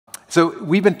So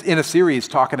we've been in a series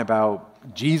talking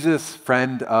about Jesus,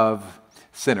 friend of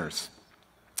sinners,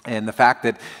 and the fact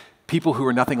that people who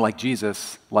are nothing like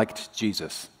Jesus liked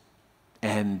Jesus,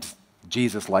 and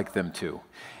Jesus liked them too.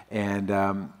 And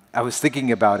I was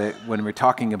thinking about it when we're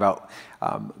talking about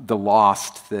the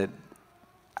lost, that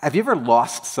have you ever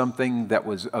lost something that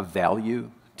was of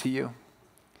value to you?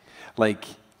 Like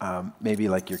maybe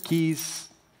like your keys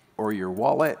or your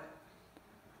wallet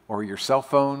or your cell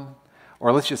phone.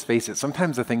 Or let's just face it,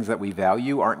 sometimes the things that we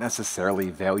value aren't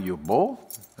necessarily valuable.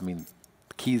 I mean,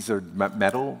 keys are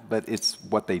metal, but it's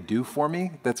what they do for me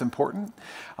that's important.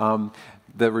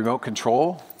 The remote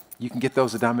control, you can get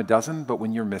those a dime a dozen, but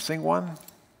when you're missing one,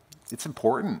 it's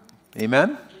important.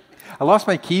 Amen? I lost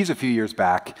my keys a few years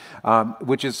back,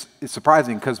 which is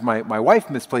surprising because my wife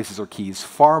misplaces her keys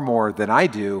far more than I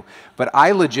do, but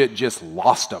I legit just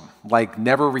lost them, like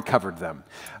never recovered them.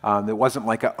 It wasn't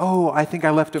like, I think I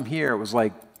left them here. It was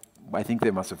like, I think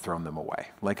they must have thrown them away.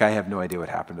 Like I have no idea what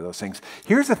happened to those things.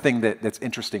 Here's the thing that's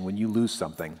interesting when you lose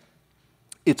something.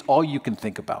 It's all you can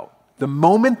think about. The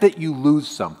moment that you lose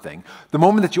something, the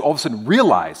moment that you all of a sudden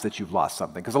realize that you've lost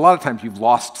something, because a lot of times you've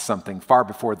lost something far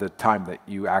before the time that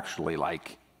you actually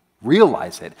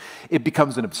realize it, it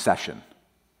becomes an obsession.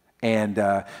 And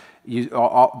it's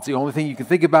the only thing you can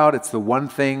think about. It's the one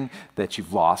thing that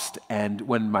you've lost. And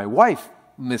when my wife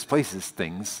misplaces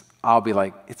things, I'll be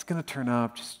like, it's going to turn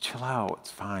up, just chill out,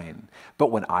 it's fine. But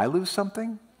when I lose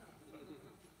something,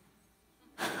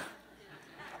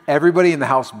 everybody in the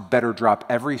house better drop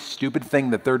every stupid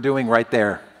thing that they're doing right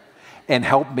there and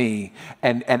help me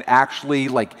and actually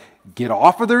get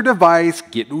off of their device,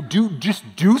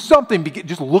 just do something,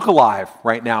 just look alive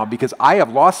right now because I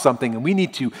have lost something and we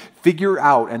need to figure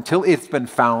out until it's been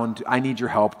found. I need your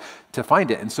help to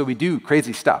find it. And so we do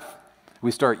crazy stuff. We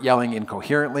start yelling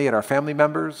incoherently at our family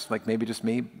members, like maybe just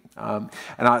me. And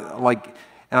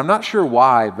I'm not sure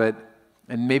why,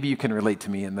 and maybe you can relate to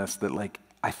me in this, that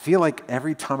I feel like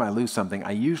every time I lose something,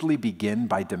 I usually begin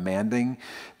by demanding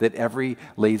that every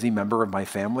lazy member of my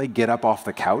family get up off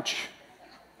the couch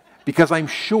because I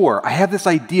have this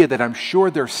idea that I'm sure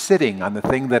they're sitting on the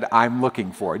thing that I'm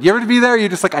looking for. Do you ever be there? You're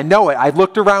just like, I know it. I've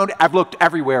looked around, I've looked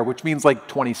everywhere, which means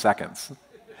 20 seconds.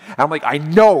 And I'm like, I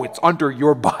know it's under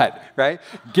your butt, right?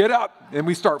 Get up. And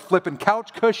we start flipping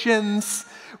couch cushions.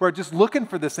 We're just looking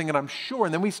for this thing, and I'm sure.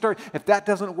 And then we start, if that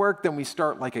doesn't work, then we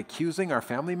start accusing our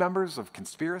family members of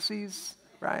conspiracies,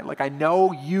 right? I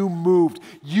know you moved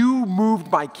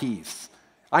my keys.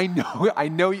 I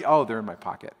know you, they're in my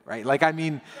pocket, right?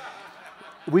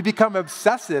 We become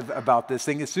obsessive about this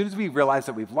thing. As soon as we realize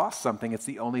that we've lost something, it's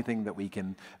the only thing that we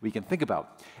can think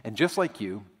about. And just like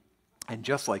you, and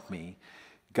just like me,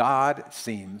 God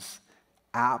seems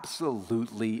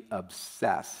absolutely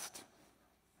obsessed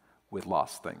with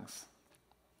lost things.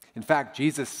 In fact,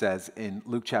 Jesus says in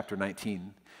Luke chapter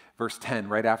 19, verse 10,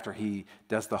 right after he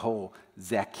does the whole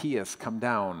Zacchaeus, come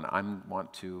down, I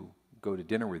want to go to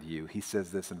dinner with you. He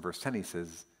says this in verse 10, he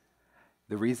says,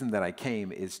 the reason that I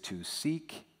came is to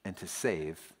seek and to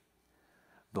save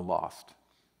the lost.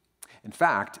 In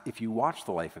fact, if you watch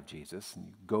the life of Jesus and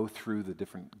you go through the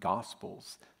different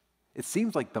gospels, it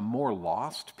seems like the more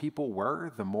lost people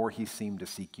were, the more he seemed to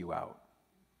seek you out.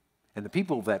 And the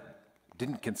people that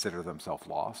didn't consider themselves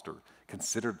lost or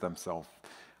considered themselves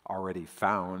already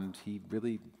found, he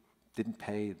really didn't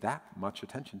pay that much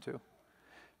attention to.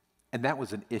 And that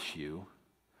was an issue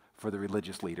for the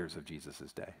religious leaders of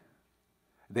Jesus' day.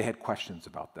 They had questions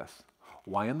about this.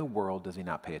 Why in the world does he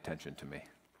not pay attention to me?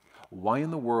 Why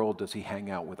in the world does he hang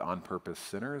out with on-purpose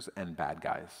sinners and bad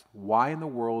guys? Why in the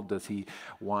world does he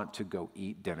want to go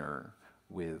eat dinner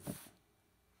with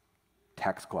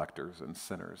tax collectors and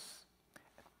sinners?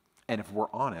 And if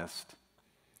we're honest,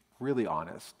 really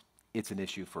honest, it's an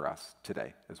issue for us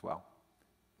today as well.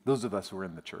 Those of us who are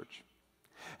in the church.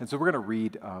 And so we're going to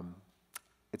read,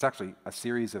 it's actually a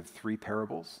series of 3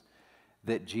 parables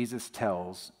that Jesus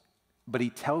tells, but he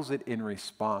tells it in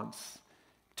response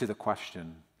to the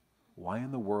question, why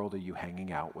in the world are you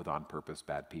hanging out with on-purpose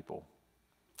bad people?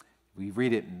 We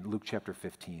read it in Luke chapter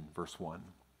 15, verse 1.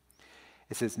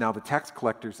 It says, now the tax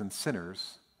collectors and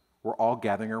sinners were all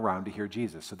gathering around to hear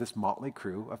Jesus. So this motley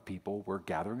crew of people were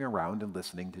gathering around and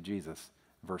listening to Jesus.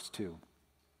 Verse 2.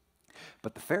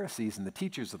 But the Pharisees and the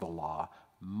teachers of the law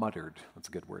muttered. That's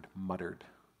a good word, muttered.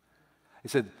 He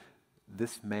said,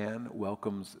 this man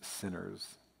welcomes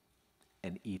sinners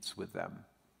and eats with them.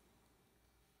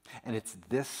 And it's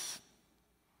this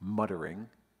muttering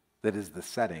that is the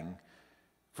setting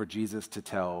for Jesus to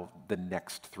tell the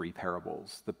next 3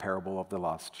 parables, the parable of the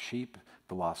lost sheep,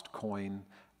 the lost coin,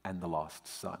 and the lost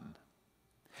son.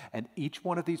 And each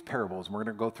one of these parables, and we're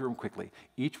going to go through them quickly,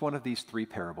 each one of these three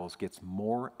parables gets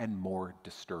more and more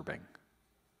disturbing.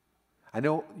 I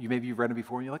know maybe you've read them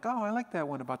before and you're like, oh, I like that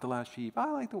one about the last sheep.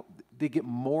 I like the one. They get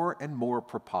more and more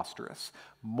preposterous,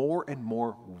 more and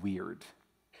more weird,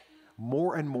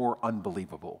 more and more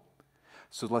unbelievable.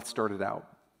 So let's start it out.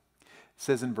 It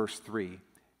says in verse 3,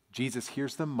 Jesus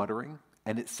hears them muttering,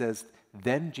 and it says,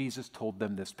 then Jesus told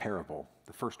them this parable,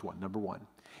 the first one, number 1.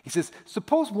 He says,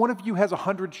 suppose one of you has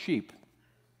 100 sheep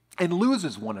and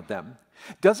loses one of them.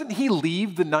 Doesn't he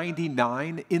leave the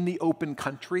 99 in the open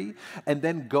country and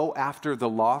then go after the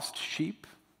lost sheep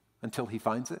until he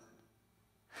finds it?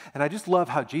 And I just love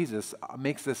how Jesus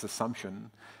makes this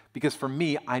assumption, because for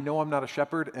me, I know I'm not a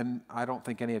shepherd, and I don't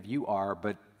think any of you are,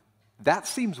 but that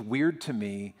seems weird to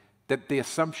me, that the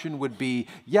assumption would be,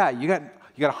 yeah, you got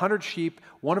 100 sheep,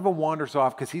 one of them wanders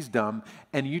off because he's dumb,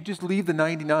 and you just leave the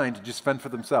 99 to just fend for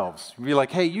themselves. You're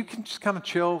like, hey, you can just kind of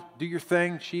chill, do your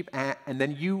thing, sheep, and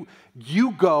then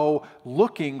you go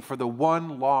looking for the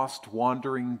one lost,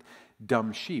 wandering,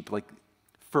 dumb sheep. Like,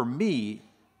 for me,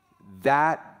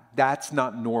 that's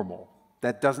not normal.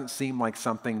 That doesn't seem like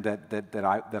something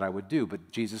that I would do.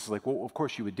 But Jesus is like, well, of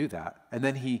course you would do that. And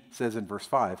then he says in verse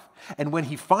 5, and when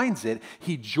he finds it,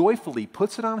 he joyfully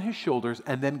puts it on his shoulders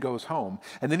and then goes home.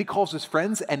 And then he calls his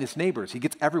friends and his neighbors. He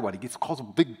gets everybody. He calls a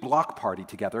big block party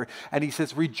together. And he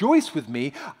says, rejoice with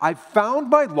me. I've found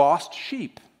my lost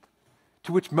sheep.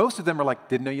 To which most of them are like,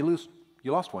 didn't know you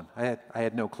lost one. I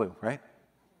had no clue, right?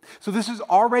 So this is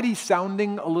already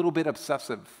sounding a little bit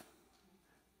obsessive.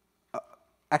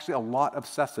 Actually, a lot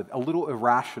obsessive, a little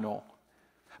irrational.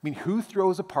 I mean, who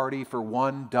throws a party for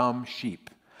one dumb sheep?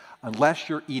 Unless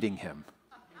you're eating him,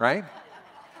 right?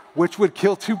 Which would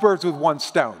kill two birds with one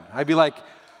stone. I'd be like,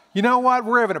 you know what?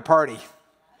 We're having a party.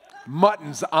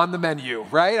 Mutton's on the menu,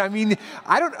 right? I mean,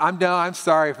 I'm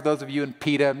sorry for those of you in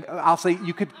PETA. I'll say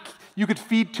you could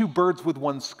feed two birds with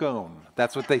one scone.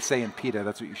 That's what they say in PETA.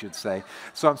 That's what you should say.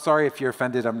 So I'm sorry if you're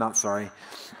offended. I'm not sorry.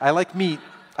 I like meat,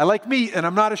 and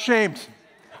I'm not ashamed.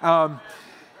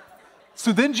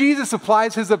 So then Jesus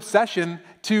applies his obsession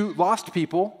to lost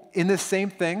people in this same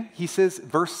thing. He says,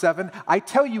 verse 7, I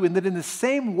tell you that in the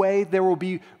same way there will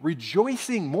be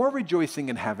more rejoicing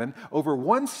in heaven over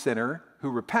one sinner who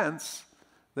repents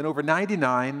than over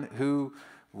 99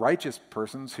 righteous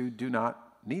persons who do not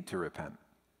need to repent.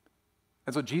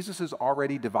 And so Jesus is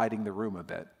already dividing the room a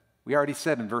bit. We already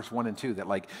said in verse 1 and 2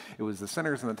 that it was the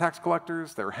sinners and the tax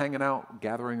collectors that were hanging out,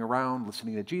 gathering around,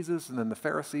 listening to Jesus, and then the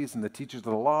Pharisees and the teachers of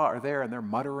the law are there, and they're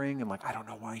muttering, and I don't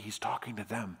know why he's talking to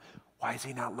them. Why is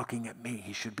he not looking at me?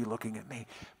 He should be looking at me.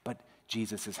 But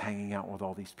Jesus is hanging out with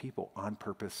all these people, on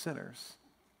purpose sinners.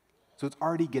 So it's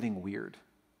already getting weird.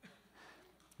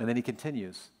 And then he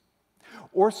continues.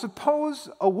 Or suppose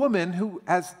a woman who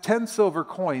has 10 silver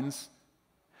coins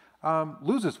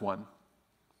loses one.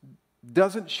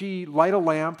 Doesn't she light a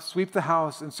lamp, sweep the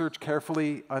house, and search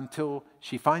carefully until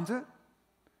she finds it?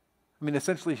 I mean,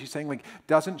 essentially she's saying,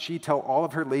 doesn't she tell all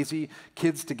of her lazy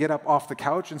kids to get up off the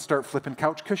couch and start flipping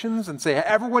couch cushions and say,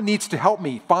 everyone needs to help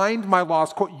me find my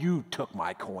lost coin? You took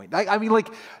my coin. I mean,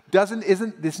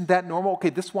 isn't that normal?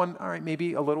 Okay, this one, all right,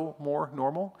 maybe a little more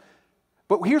normal.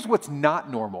 But here's what's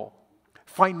not normal.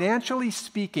 Financially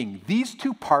speaking, these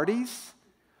two parties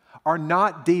are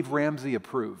not Dave Ramsey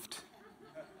approved.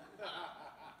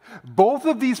 Both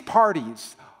of these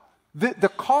parties, the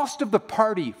cost of the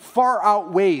party far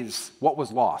outweighs what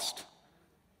was lost.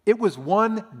 It was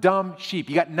one dumb sheep.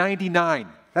 You got 99.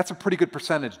 That's a pretty good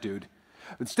percentage, dude.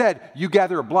 Instead, you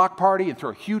gather a block party and throw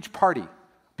a huge party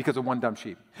because of one dumb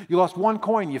sheep. You lost one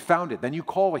coin, you found it. Then you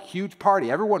call a huge party.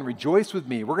 Everyone rejoice with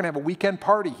me. We're going to have a weekend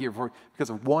party here because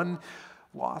of one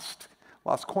lost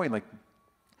coin.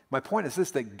 My point is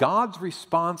this, that God's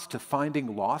response to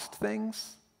finding lost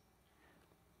things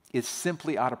is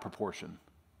simply out of proportion.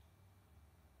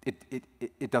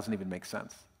 It doesn't even make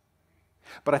sense.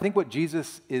 But I think what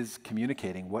Jesus is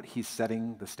communicating, what he's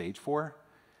setting the stage for,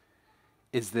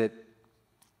 is that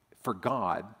for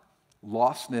God,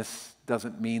 lostness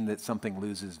doesn't mean that something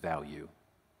loses value.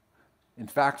 In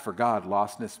fact, for God,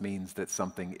 lostness means that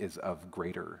something is of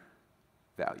greater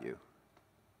value.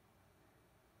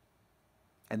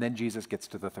 And then Jesus gets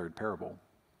to the third parable.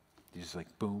 He's just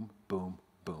like boom, boom,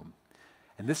 boom.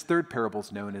 And this third parable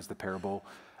is known as the parable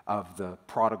of the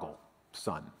Prodigal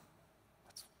Son.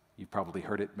 You've probably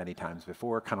heard it many times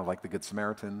before, kind of like the Good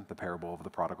Samaritan. The parable of the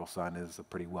Prodigal Son is a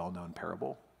pretty well-known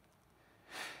parable.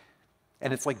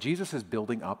 And it's like Jesus is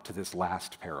building up to this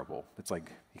last parable. It's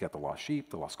like you got the lost sheep,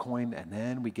 the lost coin, and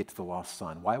then we get to the lost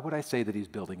son. Why would I say that he's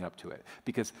building up to it?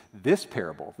 Because this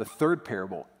parable, the third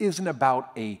parable, isn't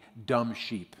about a dumb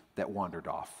sheep that wandered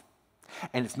off.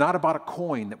 And it's not about a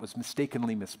coin that was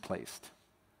mistakenly misplaced.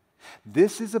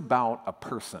 This is about a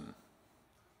person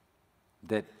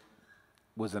that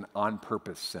was an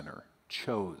on-purpose sinner,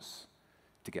 chose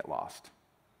to get lost.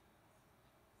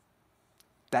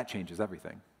 That changes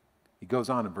everything. He goes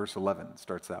on in verse 11,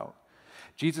 starts out.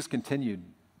 Jesus continued,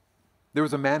 there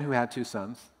was a man who had 2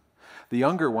 sons. The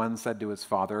younger one said to his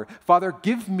father, "Father,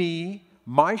 give me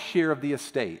my share of the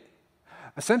estate."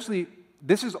 Essentially,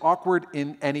 this is awkward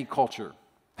in any culture.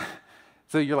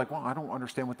 So you're like, well, I don't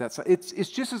understand what that's. It's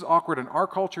just as awkward in our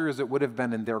culture as it would have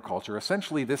been in their culture.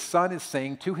 Essentially, this son is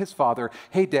saying to his father,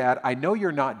 "Hey, Dad, I know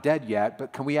you're not dead yet,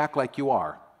 but can we act like you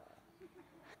are?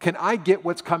 Can I get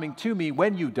what's coming to me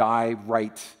when you die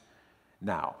right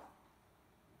now?"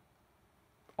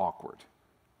 Awkward,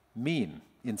 mean,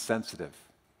 insensitive,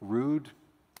 rude,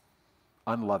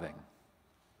 unloving.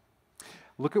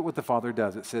 Look at what the father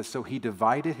does. It says, so he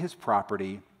divided his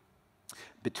property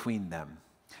between them.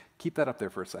 Keep that up there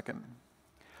for a second.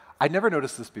 I'd never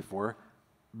noticed this before,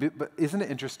 but isn't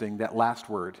it interesting, that last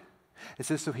word? It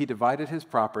says, so he divided his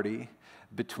property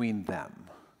between them.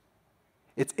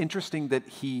 It's interesting that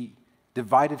he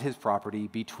divided his property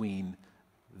between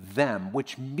them,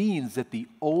 which means that the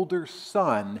older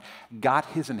son got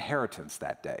his inheritance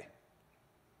that day.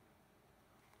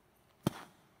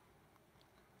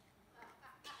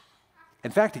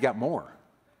 In fact, he got more.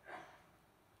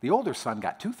 The older son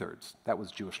got 2/3. That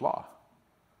was Jewish law.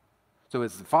 So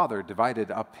as the father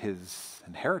divided up his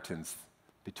inheritance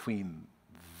between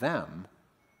them,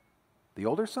 the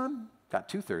older son got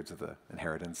 2/3 of the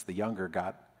inheritance. The younger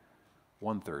got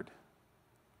 1/3.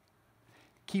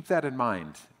 Keep that in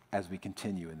mind as we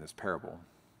continue in this parable.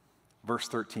 Verse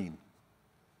 13.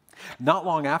 Not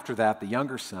long after that, the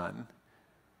younger son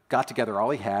got together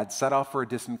all he had, set off for a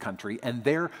distant country, and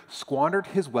there squandered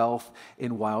his wealth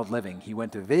in wild living. He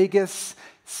went to Vegas,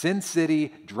 Sin City,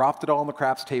 dropped it all on the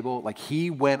craps table. Like, he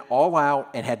went all out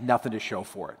and had nothing to show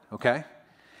for it, okay?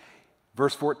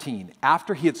 Verse 14,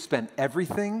 after he had spent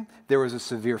everything, there was a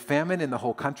severe famine in the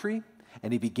whole country,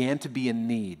 and he began to be in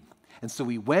need. And so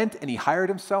he went and he hired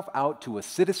himself out to a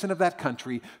citizen of that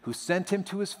country who sent him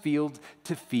to his field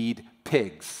to feed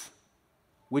pigs,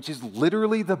 which is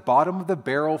literally the bottom of the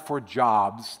barrel for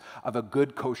jobs of a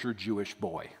good kosher Jewish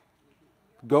boy.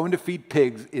 Going to feed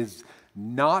pigs is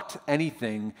not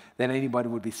anything that anybody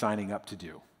would be signing up to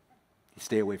do.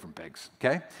 Stay away from pigs,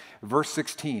 okay? Verse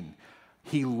 16,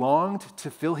 he longed to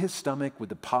fill his stomach with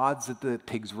the pods that the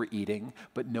pigs were eating,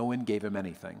 but no one gave him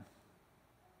anything.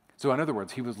 So in other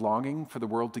words, he was longing for the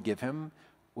world to give him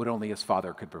what only his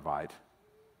father could provide.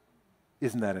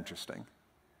 Isn't that interesting?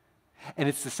 And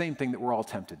it's the same thing that we're all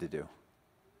tempted to do,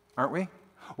 aren't we?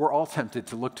 We're all tempted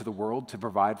to look to the world to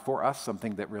provide for us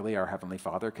something that really our Heavenly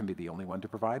Father can be the only one to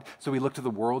provide. So we look to the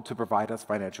world to provide us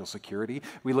financial security.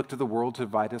 We look to the world to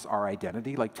provide us our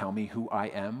identity, like tell me who I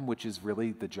am, which is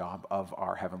really the job of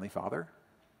our Heavenly Father.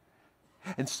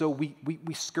 And so we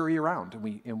scurry around and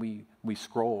we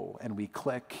scroll and we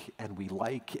click and we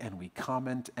like and we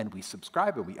comment and we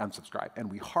subscribe and we unsubscribe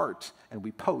and we heart and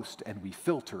we post and we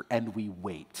filter and we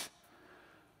wait.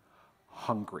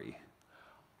 Hungry.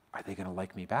 Are they going to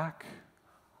like me back?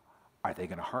 Are they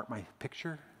going to heart my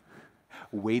picture?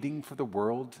 Waiting for the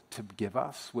world to give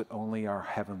us what only our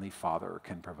Heavenly Father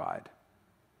can provide.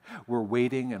 We're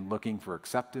waiting and looking for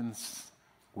acceptance.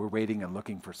 We're waiting and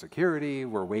looking for security.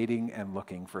 We're waiting and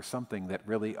looking for something that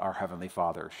really our Heavenly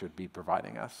Father should be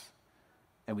providing us.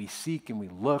 And we seek and we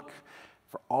look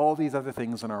for all these other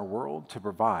things in our world to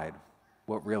provide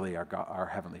what really our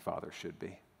Heavenly Father should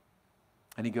be.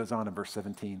 And he goes on in verse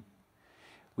 17.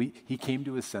 He came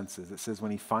to his senses. It says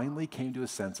when he finally came to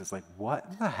his senses, like, what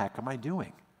in the heck am I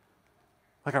doing?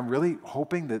 Like, I'm really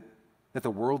hoping that the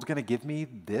world's going to give me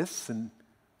this? And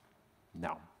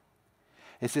no.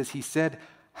 It says, he said,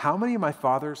 how many of my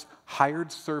father's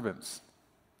hired servants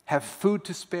have food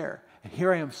to spare? And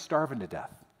here I am starving to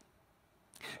death.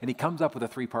 And he comes up with a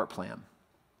 3-part plan.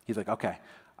 He's like, okay,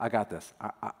 I got this.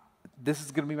 This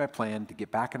is going to be my plan to get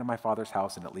back into my father's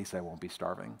house, and at least I won't be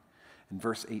starving. In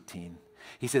verse 18,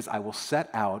 he says, I will set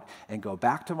out and go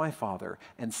back to my father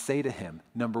and say to him,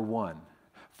 number 1,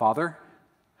 Father,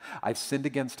 I've sinned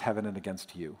against heaven and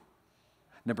against you.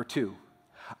 Number 2,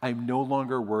 I'm no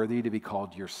longer worthy to be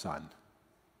called your son.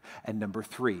 And number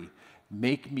 3,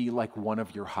 make me like one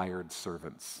of your hired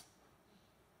servants.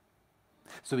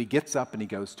 So he gets up and he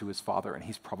goes to his father, and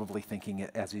he's probably thinking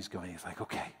it as he's going. He's like,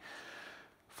 okay,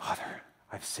 Father,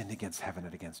 I've sinned against heaven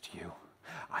and against you.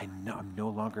 I'm no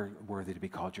longer worthy to be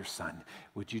called your son.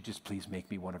 Would you just please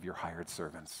make me one of your hired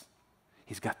servants?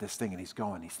 he's got this thing and he's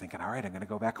going. He's thinking, all right, I'm going to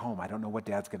go back home. I don't know what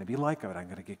dad's going to be like, but I'm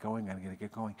going to get going. I'm going to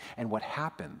get going. And what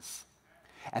happens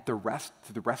through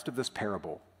the rest of this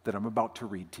parable that I'm about to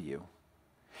read to you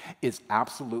is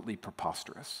absolutely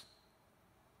preposterous.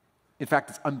 In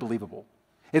fact, it's unbelievable.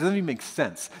 It doesn't even make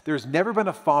sense. There's never been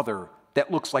a father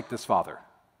that looks like this father.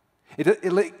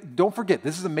 Don't forget,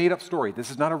 this is a made-up story.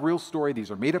 This is not a real story. These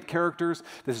are made-up characters.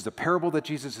 This is a parable that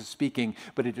Jesus is speaking,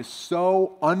 but it is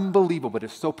so unbelievable, it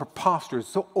is so preposterous,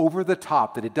 so over the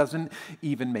top that it doesn't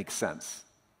even make sense.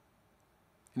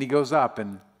 And he goes up,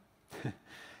 and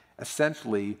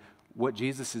essentially what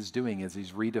Jesus is doing is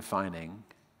he's redefining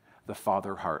the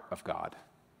father heart of God.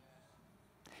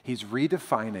 He's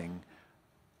redefining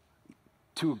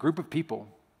to a group of people,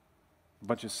 a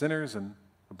bunch of sinners and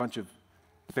a bunch of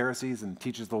Pharisees and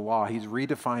teachers of the law, he's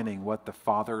redefining what the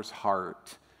Father's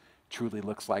heart truly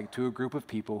looks like to a group of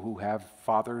people who have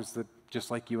fathers that, just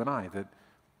like you and I, that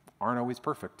aren't always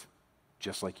perfect,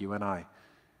 just like you and I.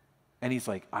 And he's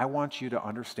like, I want you to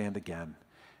understand again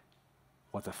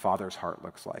what the Father's heart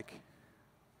looks like.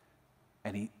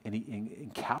 And he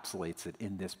encapsulates it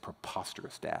in this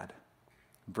preposterous dad.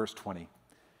 Verse 20,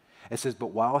 it says, but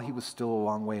while he was still a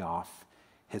long way off,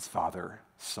 his father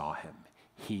saw him.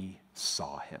 He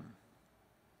saw him.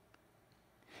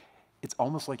 It's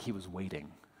almost like he was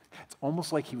waiting. It's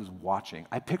almost like he was watching.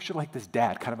 I picture like this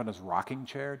dad kind of on his rocking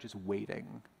chair, just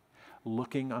waiting,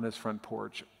 looking on his front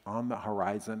porch on the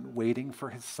horizon, waiting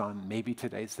for his son. Maybe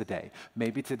today's the day.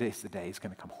 Maybe today's the day he's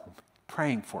going to come home.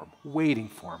 Praying for him, waiting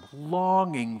for him,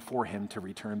 longing for him to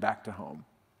return back to home.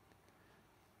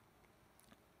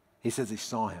 He says he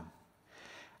saw him.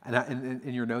 And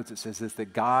in your notes it says this,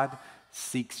 that God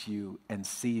seeks you and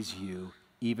sees you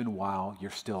even while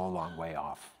you're still a long way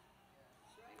off.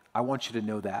 I want you to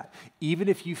know that. Even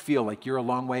if you feel like you're a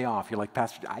long way off, you're like,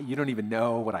 Pastor, you don't even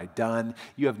know what I've done.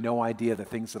 You have no idea the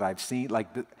things that I've seen.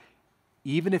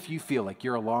 Even if you feel like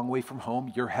you're a long way from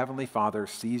home, your Heavenly Father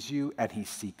sees you and He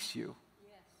seeks you.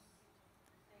 Yes.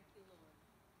 Thank you,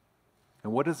 Lord.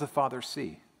 And what does the Father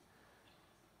see?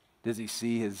 Does He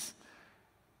see His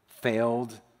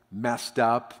failed, messed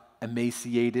up,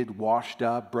 emaciated, washed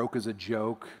up, broke as a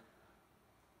joke,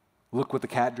 look what the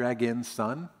cat dragged in,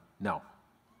 son? No.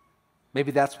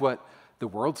 Maybe that's what the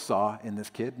world saw in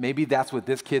this kid. Maybe that's what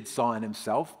this kid saw in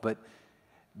himself, but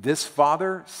this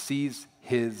father sees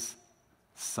his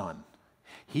son.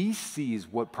 He sees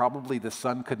what probably the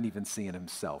son couldn't even see in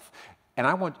himself. And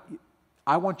I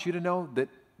want you to know that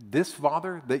this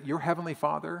father, that your Heavenly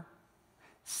Father,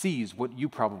 sees what you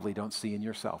probably don't see in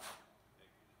yourself.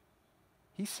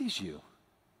 He sees you.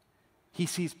 He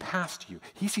sees past you.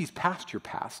 He sees past your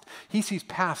past. He sees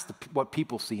past what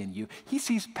people see in you. He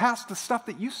sees past the stuff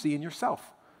that you see in yourself.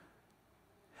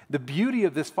 The beauty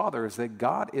of this Father is that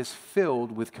God is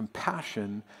filled with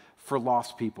compassion for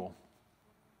lost people.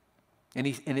 And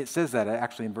it says that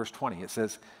actually in verse 20. It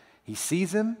says, He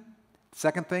sees him.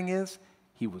 Second thing is,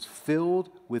 He was filled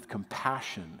with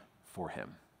compassion for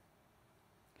him.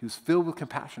 He was filled with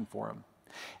compassion for him.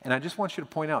 And I just want you to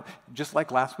point out, just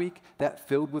like last week, that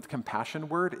filled with compassion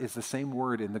word is the same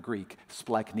word in the Greek,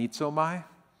 splagnitzomai,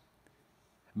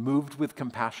 moved with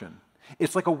compassion.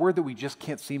 It's like a word that we just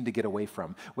can't seem to get away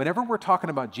from. Whenever we're talking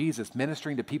about Jesus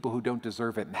ministering to people who don't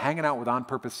deserve it and hanging out with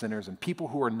on-purpose sinners and people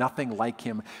who are nothing like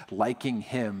Him, liking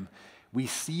Him, we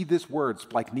see this word,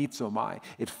 splagnitzomai.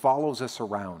 It follows us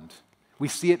around. We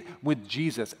see it with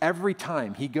Jesus every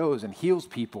time He goes and heals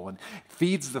people and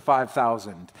feeds the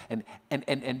 5,000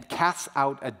 and casts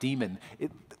out a demon.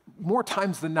 More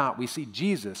times than not, we see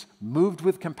Jesus moved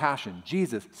with compassion.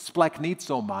 Jesus,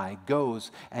 splagnitzomai, goes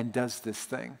and does this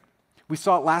thing. We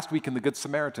saw it last week in the Good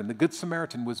Samaritan. The Good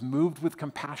Samaritan was moved with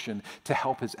compassion to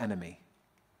help his enemy.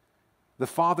 The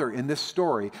Father in this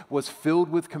story was filled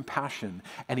with compassion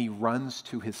and He runs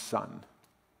to His Son.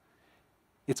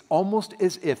 It's almost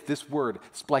as if this word,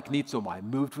 splagnitzomai,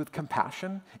 moved with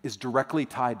compassion, is directly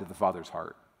tied to the Father's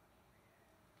heart.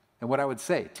 And what I would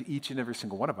say to each and every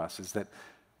single one of us is that,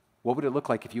 what would it look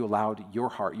like if you allowed your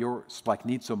heart, your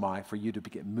splagnitzomai, for you to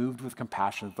get moved with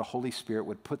compassion, that the Holy Spirit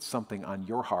would put something on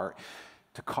your heart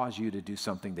to cause you to do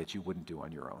something that you wouldn't do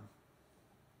on your own?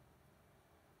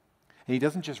 And He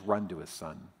doesn't just run to His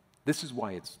Son. This is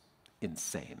why it's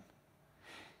insane.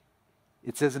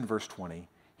 It says in verse 20,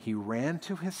 He ran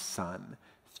to His Son,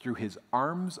 threw His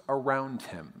arms around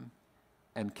Him,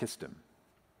 and kissed Him.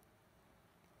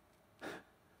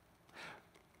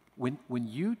 When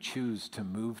you choose to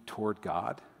move toward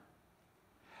God,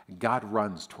 God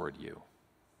runs toward you.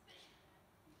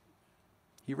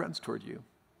 He runs toward you.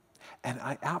 And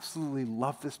I absolutely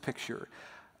love this picture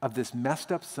of this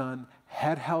messed up son,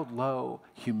 head held low,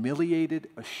 humiliated,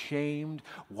 ashamed,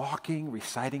 walking,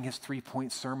 reciting his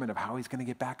 3-point sermon of how he's going to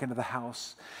get back into the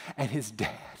house. And his dad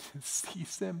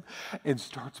sees him and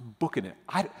starts booking it.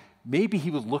 Maybe he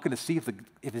was looking to see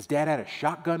if his dad had a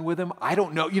shotgun with him. I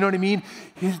don't know. You know what I mean?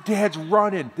 His dad's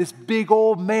running. This big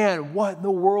old man. What in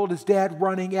the world is dad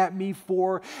running at me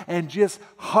for? And just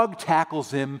hug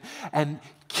tackles him and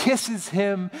kisses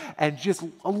him and just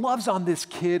loves on this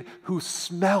kid who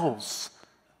smells.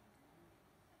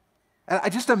 And I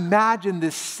just imagine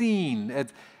this scene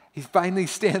as he finally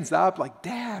stands up like,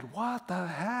 Dad, what the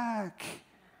heck?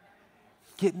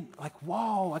 Getting like,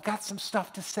 whoa, I got some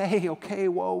stuff to say. Okay,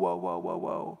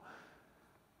 whoa.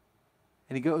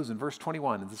 And he goes in verse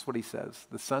 21, and this is what he says.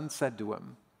 The son said to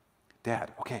him,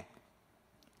 Dad, okay,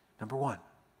 number one,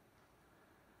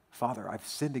 Father, I've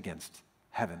sinned against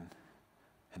heaven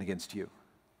and against you.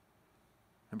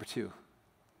 Number two,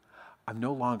 I'm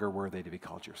no longer worthy to be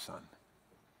called your son.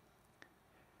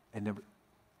 And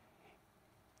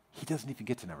he doesn't even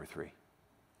get to number three.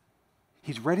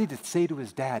 He's ready to say to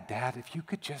his dad, Dad, if you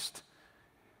could just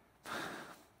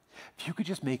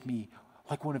make me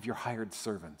like one of your hired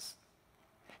servants.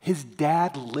 His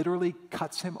dad literally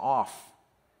cuts him off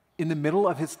in the middle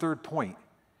of his third point.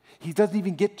 He doesn't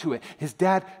even get to it. His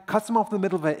dad cuts him off in the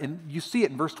middle of it, and you see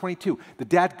it in verse 22. The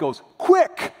dad goes,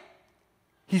 quick!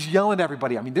 He's yelling at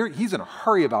everybody. I mean, he's in a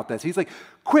hurry about this. He's like,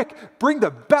 quick, bring the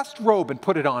best robe and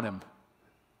put it on him.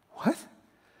 What?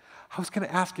 I was going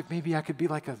to ask if maybe I could be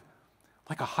like a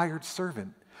hired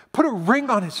servant. Put a ring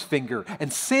on his finger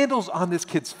and sandals on this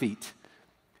kid's feet.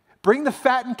 Bring the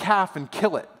fattened calf and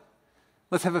kill it.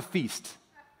 Let's have a feast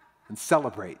and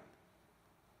celebrate.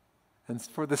 And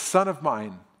for the son of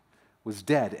mine was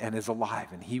dead and is alive,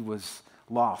 and he was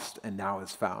lost and now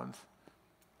is found.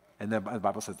 And the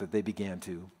Bible says that they began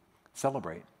to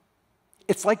celebrate.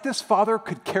 It's like this father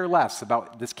could care less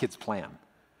about this kid's plan.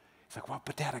 He's like, well,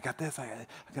 but Dad, I got this. I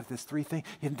got this 3 thing.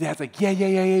 And Dad's like,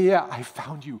 yeah. I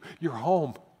found you. You're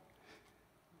home.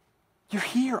 You're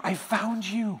here. I found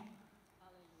you.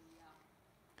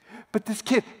 Hallelujah. But this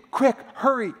kid, quick,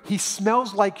 hurry. He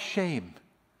smells like shame.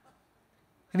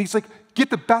 And he's like, get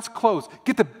the best clothes,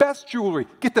 get the best jewelry,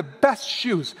 get the best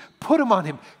shoes, put them on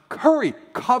him. Hurry,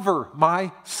 cover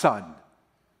my son.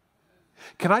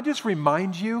 Can I just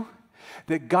remind you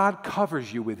that God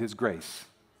covers you with his grace?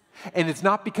 And it's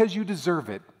not because you deserve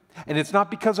it. And it's not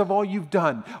because of all you've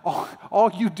done. All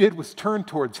you did was turn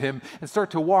towards him and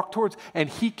start to walk towards, and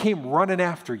he came running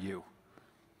after you.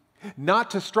 Not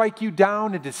to strike you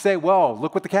down and to say, well,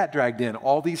 look what the cat dragged in.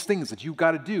 All these things that you've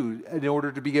got to do in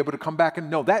order to be able to come back. And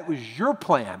no, that was your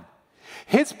plan.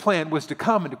 His plan was to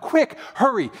come and to quick,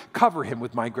 hurry, cover him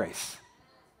with my grace.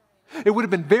 It would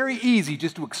have been very easy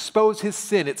just to expose his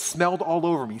sin. It smelled all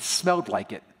over me, smelled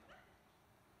like it.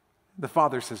 The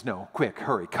father says, no, quick,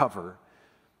 hurry, cover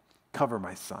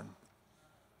my son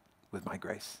with my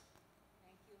grace.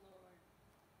 Thank you, Lord.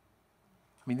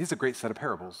 I mean, these are a great set of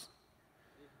parables.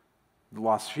 The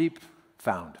lost sheep,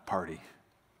 found, party.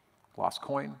 Lost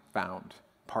coin, found,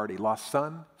 party. Lost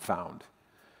son, found,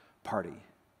 party.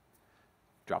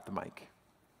 Drop the mic.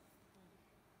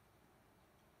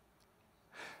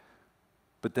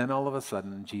 But then all of a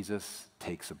sudden, Jesus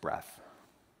takes a breath.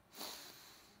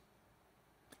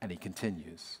 And he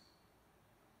continues.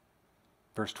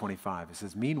 Verse 25, it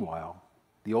says, meanwhile,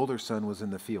 the older son was in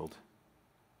the field.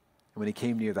 And when he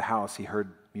came near the house, he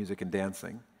heard music and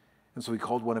dancing. And so he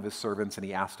called one of his servants and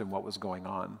he asked him what was going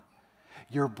on.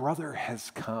 Your brother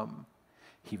has come,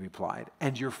 he replied,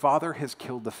 and your father has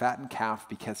killed the fattened calf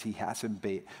because he has him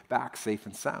back safe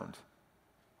and sound.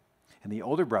 And the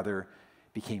older brother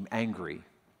became angry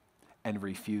and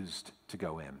refused to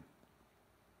go in.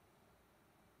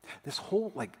 This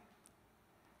whole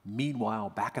meanwhile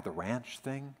back at the ranch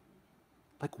thing,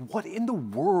 what in the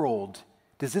world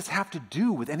does this have to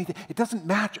do with anything? It doesn't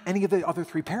match any of the other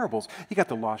 3 parables. You got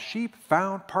the lost sheep,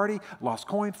 found, party, lost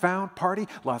coin, found, party,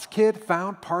 lost kid,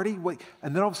 found, party.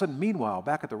 And then all of a sudden, meanwhile,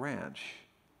 back at the ranch.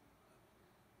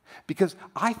 Because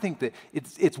I think that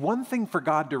it's one thing for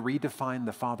God to redefine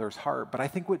the Father's heart, but I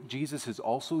think what Jesus is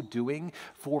also doing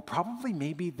for probably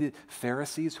maybe the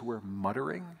Pharisees who were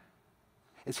muttering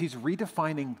is he's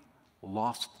redefining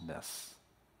lostness.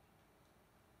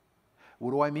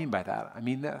 What do I mean by that? I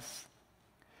mean this.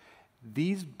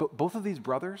 Both of these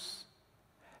brothers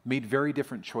made very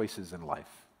different choices in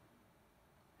life,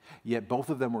 yet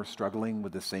both of them were struggling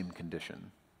with the same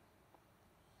condition.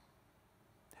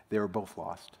 They were both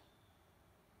lost.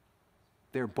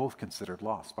 They were both considered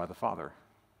lost by the Father.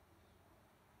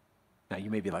 Now you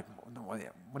may be like, what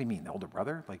do you mean, the older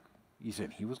brother? You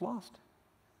said he was lost?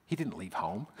 He didn't leave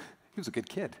home. He was a good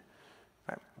kid.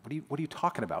 Right? What are you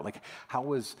talking about? Like, how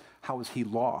was he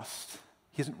lost?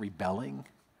 He isn't rebelling.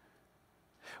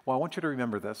 Well, I want you to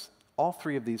remember this. All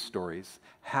three of these stories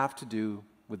have to do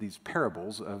with these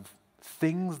parables of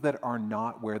things that are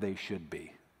not where they should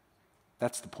be.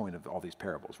 That's the point of all these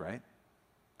parables, right?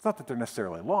 It's not that they're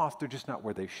necessarily lost, they're just not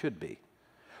where they should be.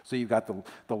 So you've got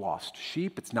the lost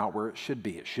sheep, it's not where it should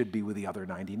be. It should be with the other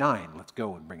 99. Let's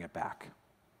go and bring it back.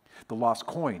 The lost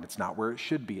coin, it's not where it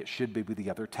should be. It should be with the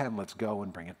other 10. Let's go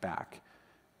and bring it back.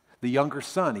 The younger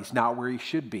son, he's not where he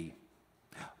should be.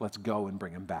 Let's go and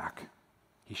bring him back.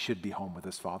 He should be home with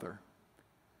his father.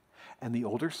 And the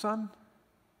older son,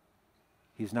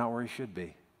 he's not where he should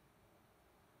be.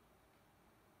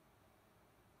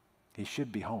 He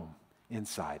should be home,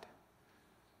 inside,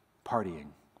 partying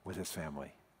with his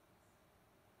family.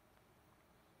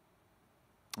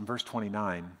 In verse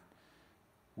 29,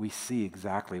 we see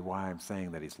exactly why I'm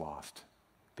saying that he's lost.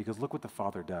 Because look what the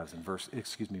father does in verse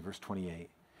 28.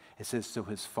 It says, so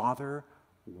his father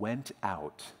went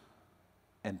out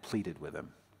and pleaded with him.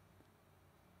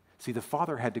 See, the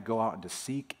father had to go out and to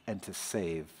seek and to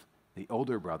save the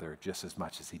older brother just as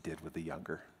much as he did with the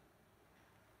younger.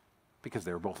 Because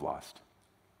they were both lost.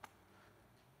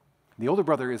 The older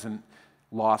brother isn't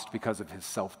lost because of his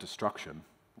self-destruction,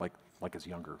 like his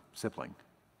younger sibling.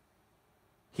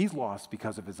 He's lost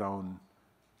because of his own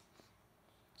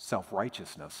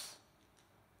self-righteousness.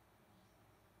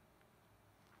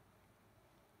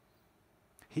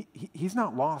 He's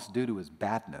not lost due to his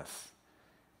badness.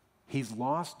 He's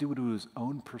lost due to his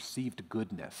own perceived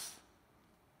goodness.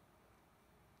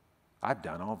 I've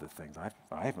done all the things. I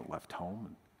haven't left home.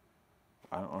 And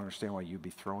I don't understand why you'd be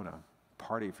throwing a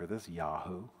party for this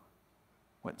yahoo.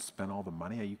 Went and spent all the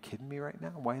money. Are you kidding me right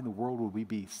now? Why in the world would we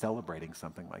be celebrating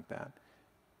something like that?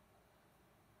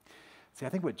 See, I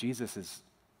think what Jesus is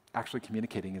actually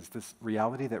communicating is this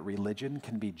reality that religion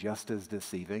can be just as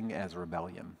deceiving as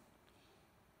rebellion.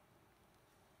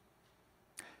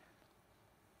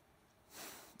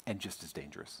 And just as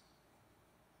dangerous.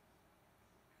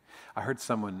 I heard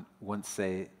someone once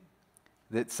say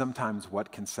that sometimes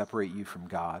what can separate you from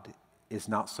God is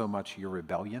not so much your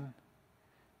rebellion,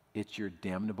 it's your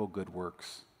damnable good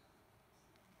works.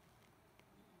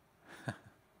 Why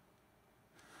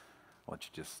don't you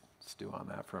just stew on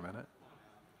that for a minute?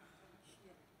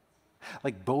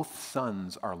 Like both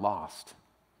sons are lost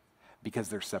because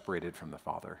they're separated from the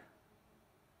Father.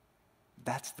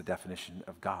 That's the definition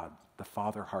of God, the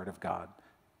Father heart of God.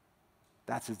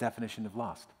 That's his definition of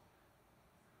lost.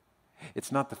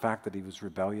 It's not the fact that he was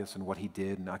rebellious and what he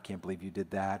did, and I can't believe you did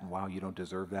that, and wow, you don't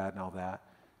deserve that, and all that.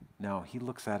 No, he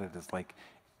looks at it as like,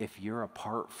 if you're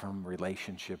apart from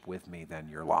relationship with me, then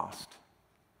you're lost.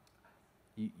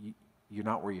 You're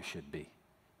not where you should be.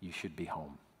 You should be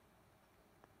home.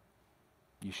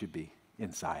 You should be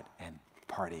inside and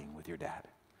partying with your dad.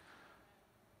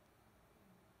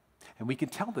 And we can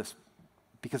tell this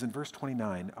because in verse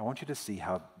 29, I want you to see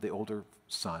how the older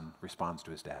son responds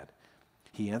to his dad.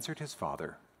 He answered his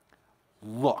father,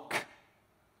 look.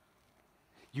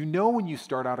 You know when you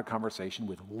start out a conversation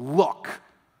with look,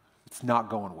 it's not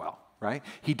going well, right?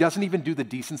 He doesn't even do the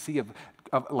decency of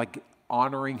like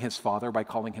honoring his father by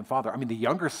calling him father. I mean, the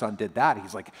younger son did that.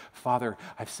 He's like, Father,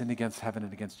 I've sinned against heaven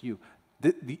and against you.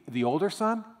 The older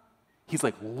son, he's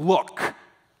like, look,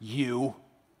 you.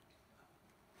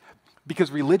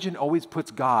 Because religion always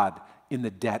puts God in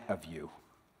the debt of you.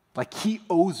 Like he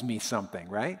owes me something,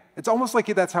 right? It's almost like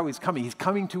that's how he's coming. He's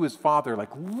coming to his father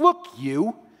like, look,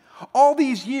 you. All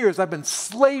these years I've been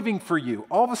slaving for you.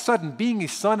 All of a sudden being a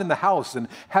son in the house and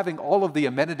having all of the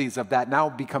amenities of that now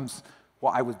becomes,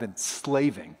 well, I've been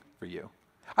slaving for you.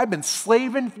 I've been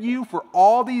slaving for you for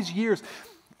all these years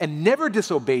and never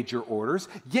disobeyed your orders,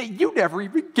 yet you never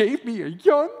even gave me a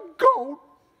young goat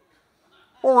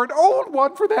or an old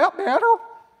one for that matter,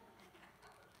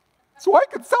 so I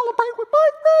could celebrate with my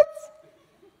friends.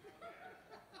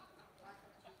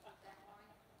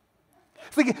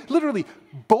 It's like literally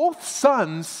both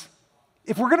sons,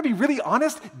 if we're going to be really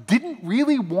honest, didn't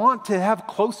really want to have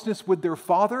closeness with their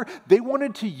father. They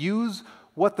wanted to use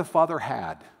what the father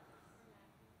had.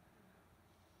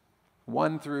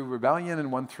 One through rebellion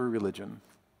and one through religion.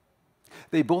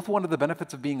 They both wanted the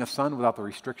benefits of being a son without the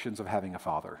restrictions of having a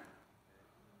father.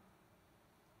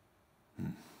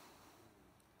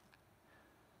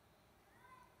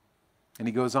 And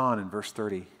he goes on in verse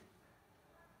 30.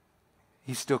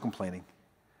 He's still complaining.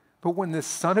 But when this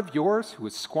son of yours, who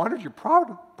has squandered your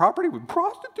property with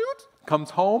prostitutes,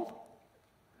 comes home,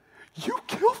 you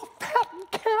kill the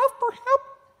fattened calf for him.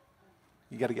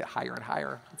 You got to get higher and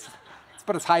higher. It's It's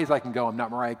about as high as I can go. I'm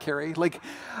not Mariah Carey.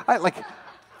 I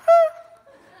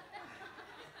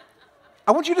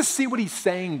want you to see what he's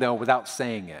saying, though, without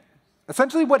saying it.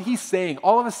 Essentially what he's saying,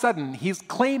 all of a sudden, he's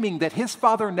claiming that his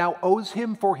father now owes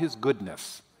him for his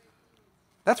goodness.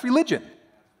 That's religion.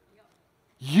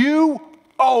 You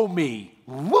owe me.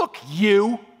 Look,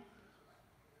 you.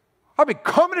 I've been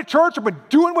coming to church, I've been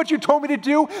doing what you told me to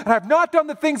do, and I've not done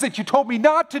the things that you told me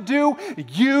not to do.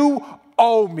 You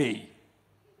owe me.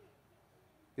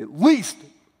 At least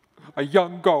a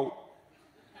young goat.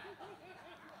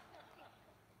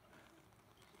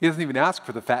 He doesn't even ask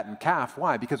for the fattened calf.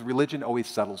 Why? Because religion always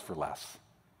settles for less,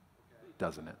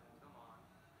 doesn't it?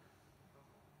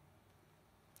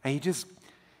 And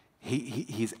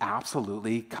he's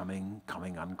absolutely coming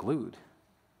unglued.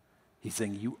 He's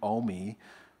saying, you owe me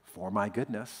for my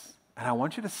goodness. And I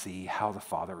want you to see how the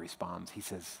father responds. He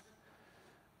says,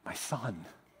 my son,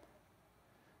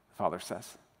 the father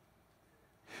says,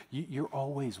 you're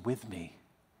always with me,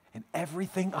 and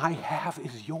everything I have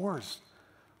is yours.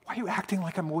 Why are you acting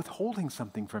like I'm withholding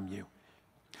something from you?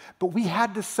 But we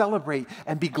had to celebrate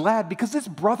and be glad because this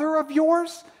brother of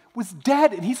yours was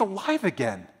dead and he's alive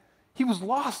again. He was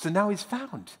lost and now he's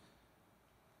found.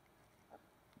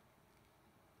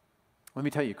 Let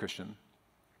me tell you, Christian,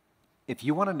 if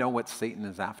you want to know what Satan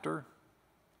is after,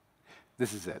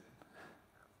 this is it.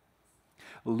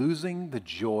 Losing the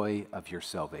joy of your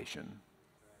salvation.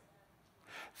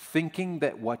 Thinking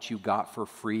that what you got for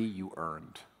free you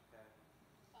earned.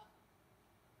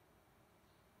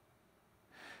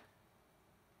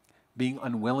 Being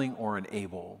unwilling or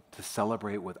unable to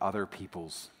celebrate with other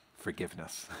people's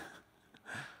forgiveness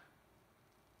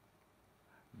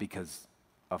because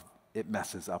it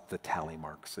messes up the tally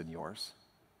marks in yours.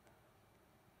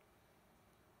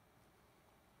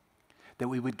 That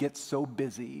we would get so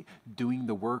busy doing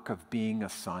the work of being a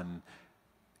son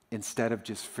instead of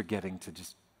just forgetting to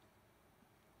just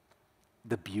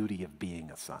the beauty of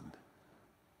being a son.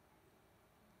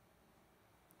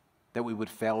 That we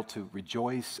would fail to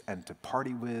rejoice and to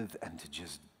party with and to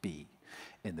just be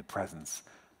in the presence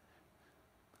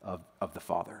of the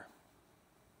Father.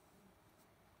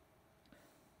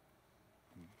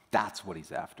 That's what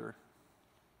he's after.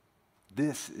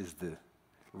 This is the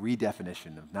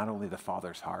redefinition of not only the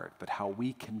Father's heart, but how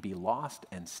we can be lost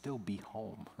and still be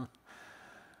home.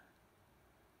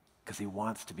 Because he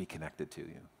wants to be connected to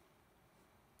you,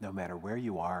 no matter where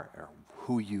you are or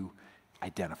who you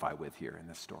identify with here in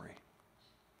this story.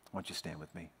 Why don't you stand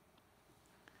with me?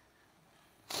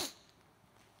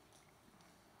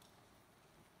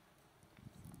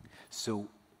 So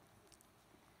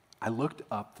I looked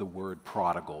up the word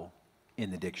prodigal in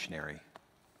the dictionary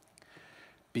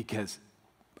because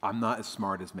I'm not as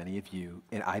smart as many of you,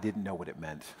 and I didn't know what it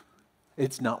meant.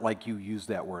 It's not like you use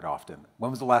that word often.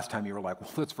 When was the last time you were like, well,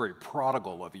 that's very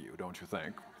prodigal of you, don't you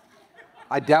think?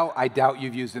 I doubt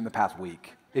you've used it in the past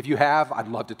week. If you have, I'd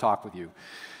love to talk with you.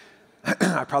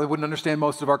 I probably wouldn't understand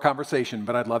most of our conversation,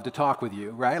 but I'd love to talk with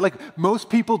you, right? Like, most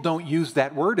people don't use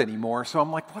that word anymore, so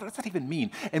I'm like, what does that even mean?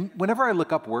 And whenever I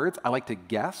look up words, I like to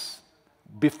guess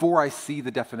before I see the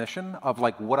definition of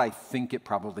like what I think it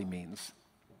probably means.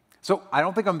 So I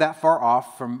don't think I'm that far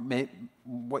off from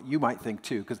what you might think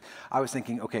too, because I was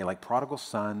thinking, okay, like prodigal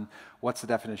son, what's the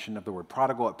definition of the word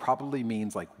prodigal? It probably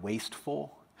means like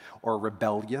wasteful or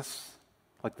rebellious,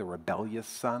 like the rebellious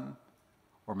son,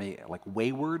 or maybe like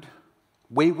wayward.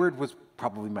 Wayward was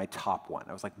probably my top one.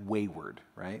 I was like wayward,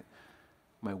 right?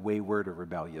 My wayward or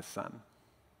rebellious son.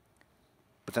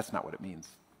 But that's not what it means.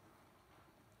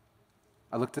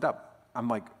 I looked it up. I'm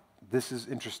like, this is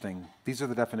interesting. These are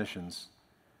the definitions.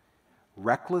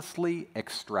 Recklessly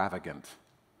extravagant,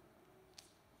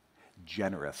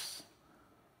 generous,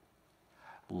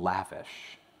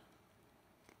 lavish.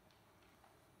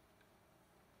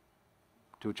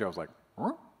 To which I was like,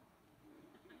 huh?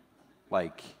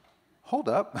 Like, hold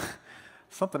up,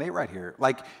 something ain't right here.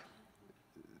 Like,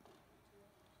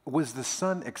 was the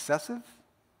son excessive?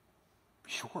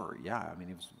 Sure, yeah. I mean,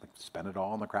 he was like, spent it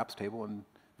all on the craps table in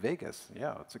Vegas.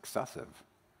 Yeah, it's excessive.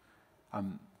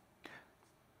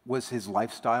 Was his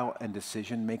lifestyle and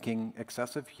decision-making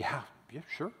excessive? Yeah,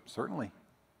 sure, certainly.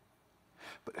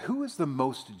 But who is the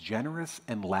most generous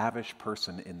and lavish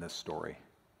person in this story?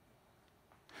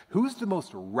 Who's the most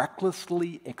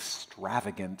recklessly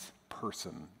extravagant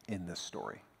person in this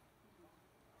story?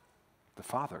 The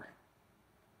Father.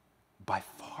 By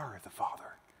far the Father.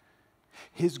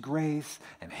 His grace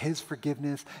and his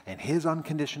forgiveness and his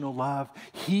unconditional love,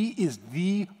 he is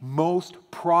the most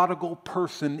prodigal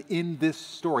person in this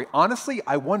story. Honestly,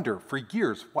 I wonder for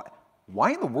years,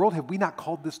 why in the world have we not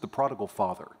called this the prodigal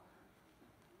father?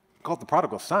 Call it the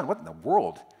prodigal son. What in the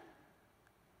world?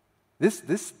 This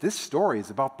story is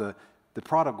about the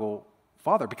prodigal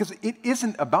father, because it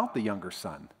isn't about the younger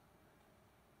son.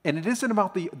 And it isn't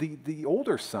about the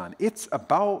older son. It's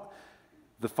about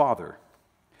the father,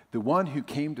 the one who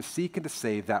came to seek and to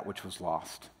save that which was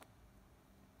lost.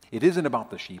 It isn't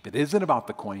about the sheep. It isn't about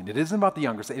the coin. It isn't about the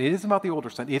younger son. It isn't about the older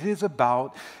son. It is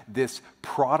about this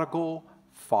prodigal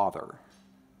father.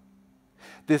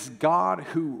 This God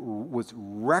who was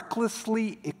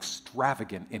recklessly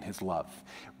extravagant in his love,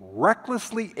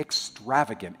 recklessly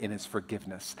extravagant in his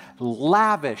forgiveness,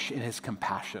 lavish in his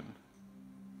compassion,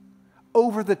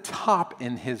 over the top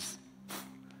in his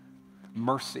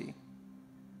mercy.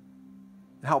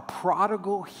 How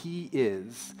prodigal he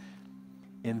is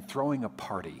in throwing a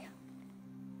party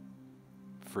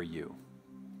for you.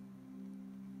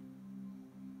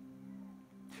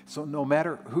 So no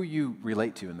matter who you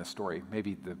relate to in this story,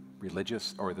 maybe the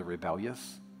religious or the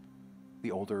rebellious,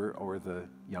 the older or the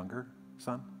younger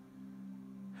son,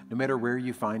 no matter where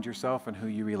you find yourself and who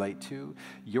you relate to,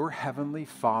 your heavenly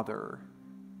Father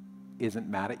isn't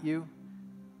mad at you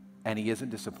and he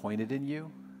isn't disappointed in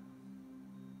you.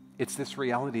 It's this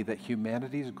reality that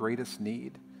humanity's greatest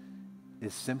need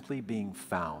is simply being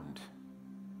found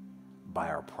by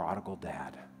our prodigal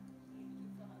dad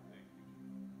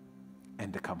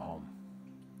and to come home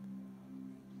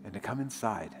and to come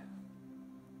inside.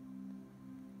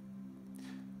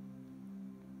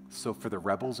 So for the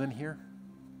rebels in here,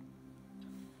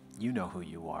 you know who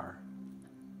you are.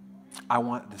 I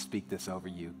want to speak this over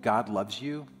you. God loves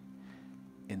you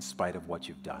in spite of what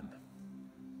you've done.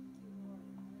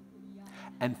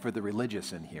 And for the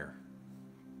religious in here,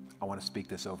 I want to speak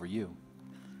this over you.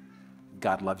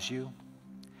 God loves you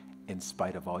in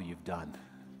spite of all you've done.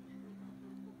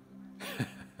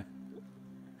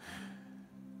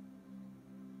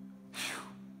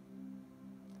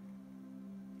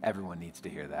 Everyone needs to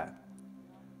hear that.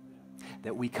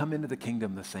 That we come into the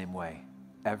kingdom the same way.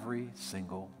 Every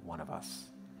single one of us.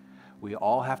 We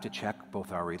all have to check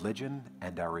both our religion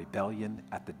and our rebellion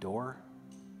at the door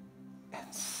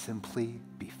and simply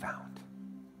be found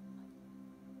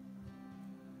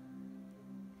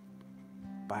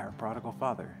by our prodigal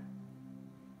father.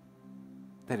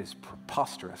 That is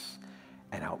preposterous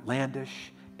and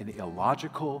outlandish and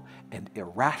illogical and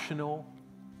irrational.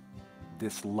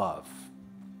 This love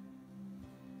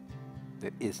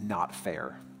that is not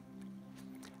fair.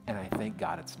 And I thank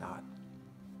God it's not.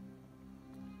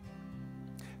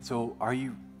 So are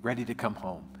you ready to come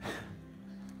home?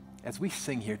 As we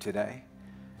sing here today,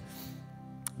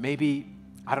 maybe,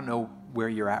 I don't know where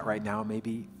you're at right now,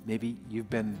 maybe you've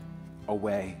been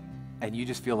away and you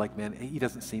just feel like, man, he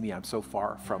doesn't see me, I'm so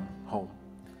far from home.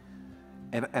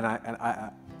 And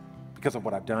I because of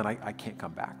what I've done, I can't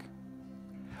come back.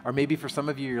 Or maybe for some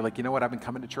of you, you're like, you know what, I've been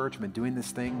coming to church, I've been doing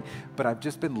this thing, but I've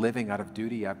just been living out of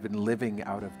duty. I've been living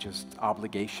out of just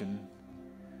obligation,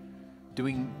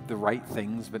 doing the right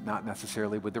things, but not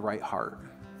necessarily with the right heart.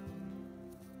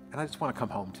 And I just want to come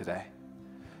home today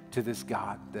to this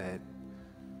God that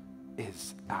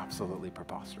is absolutely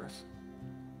preposterous.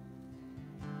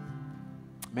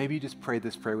 Maybe you just pray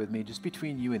this prayer with me, just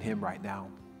between you and him right now.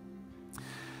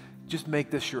 Just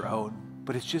make this your own,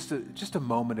 but it's just a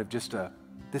moment of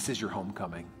this is your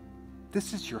homecoming.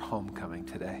 This is your homecoming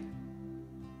today.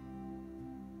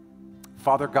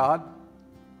 Father God,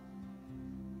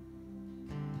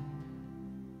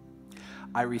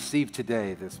 I receive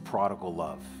today this prodigal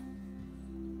love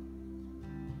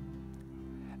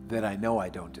that I know I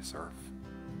don't deserve.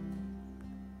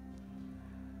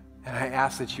 And I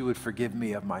ask that you would forgive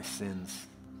me of my sins,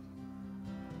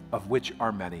 of which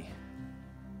are many.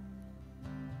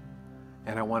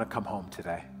 And I want to come home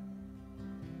today.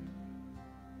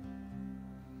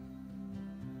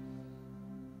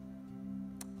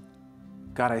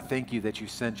 God, I thank you that you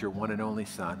sent your one and only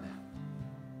Son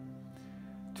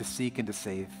to seek and to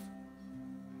save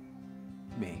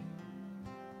me.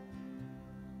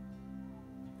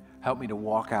 Help me to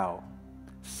walk out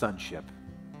sonship.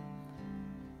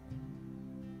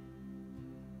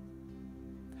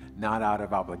 Not out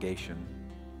of obligation,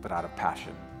 but out of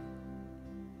passion.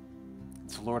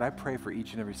 So Lord, I pray for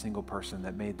each and every single person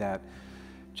that made that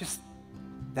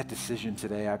decision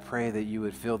today. I pray that you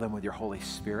would fill them with your Holy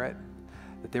Spirit,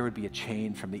 that there would be a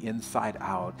change from the inside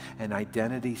out, an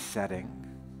identity setting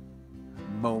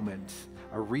moment,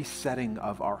 a resetting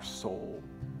of our soul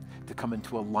to come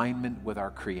into alignment with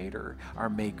our Creator, our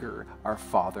Maker, our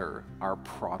Father, our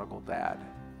prodigal Dad.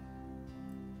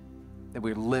 That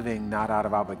we're living not out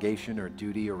of obligation or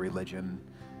duty or religion,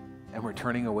 and we're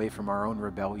turning away from our own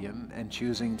rebellion and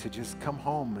choosing to just come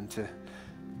home and to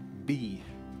be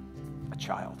a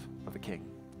child of the King.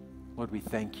 Lord, we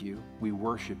thank you. We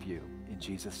worship you in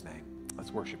Jesus' name.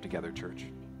 Let's worship together, church.